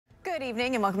Good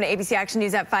evening and welcome to ABC Action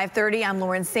News at 5:30. I'm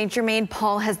Lauren St. Germain.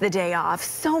 Paul has the day off.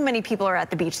 So many people are at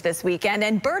the beach this weekend,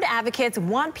 and bird advocates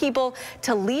want people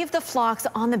to leave the flocks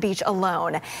on the beach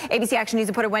alone. ABC Action News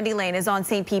reporter Wendy Lane is on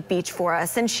St. Pete Beach for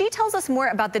us, and she tells us more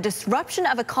about the disruption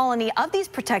of a colony of these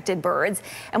protected birds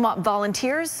and what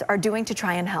volunteers are doing to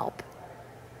try and help.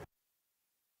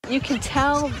 You can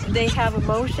tell they have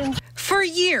emotions. For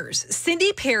years,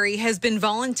 Cindy Perry has been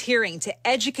volunteering to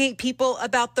educate people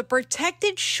about the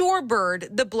protected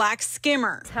shorebird, the Black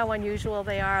Skimmer. How unusual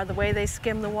they are, the way they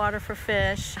skim the water for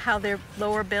fish, how their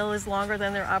lower bill is longer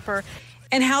than their upper.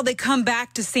 And how they come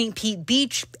back to St. Pete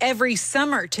Beach every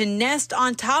summer to nest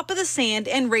on top of the sand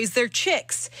and raise their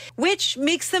chicks, which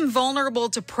makes them vulnerable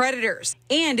to predators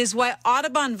and is why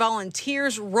Audubon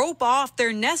volunteers rope off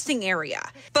their nesting area.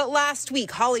 But last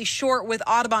week, Holly Short with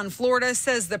Audubon Florida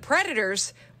says the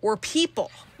predators were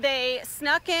people. They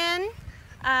snuck in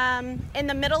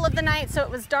the middle of the night, so it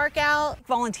was dark out.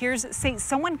 Volunteers say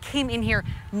someone came in here,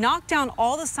 knocked down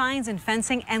all the signs and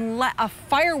fencing, and let a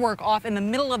firework off in the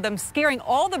middle of them, scaring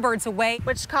all the birds away.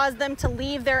 Which caused them to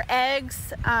leave their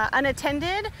eggs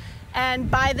unattended.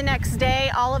 And by the next day,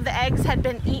 all of the eggs had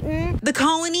been eaten. The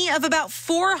colony of about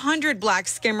 400 Black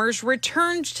Skimmers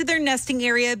returned to their nesting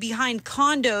area behind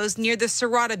condos near the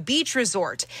Serrata Beach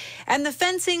Resort, and the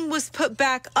fencing was put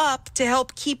back up to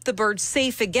help keep the birds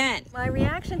safe again. My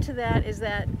reaction to that is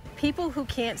that people who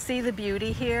can't see the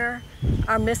beauty here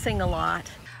are missing a lot.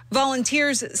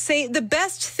 Volunteers say the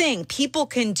best thing people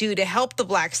can do to help the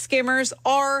Black Skimmers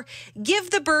are give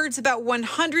the birds about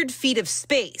 100 feet of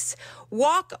space,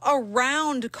 walk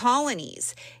around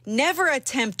colonies, never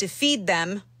attempt to feed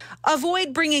them,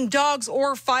 avoid bringing dogs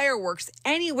or fireworks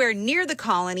anywhere near the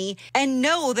colony, and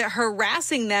know that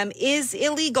harassing them is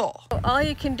illegal. All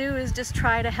you can do is just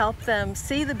try to help them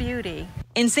see the beauty.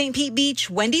 In St. Pete Beach,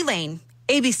 Wendy Lane,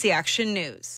 ABC Action News.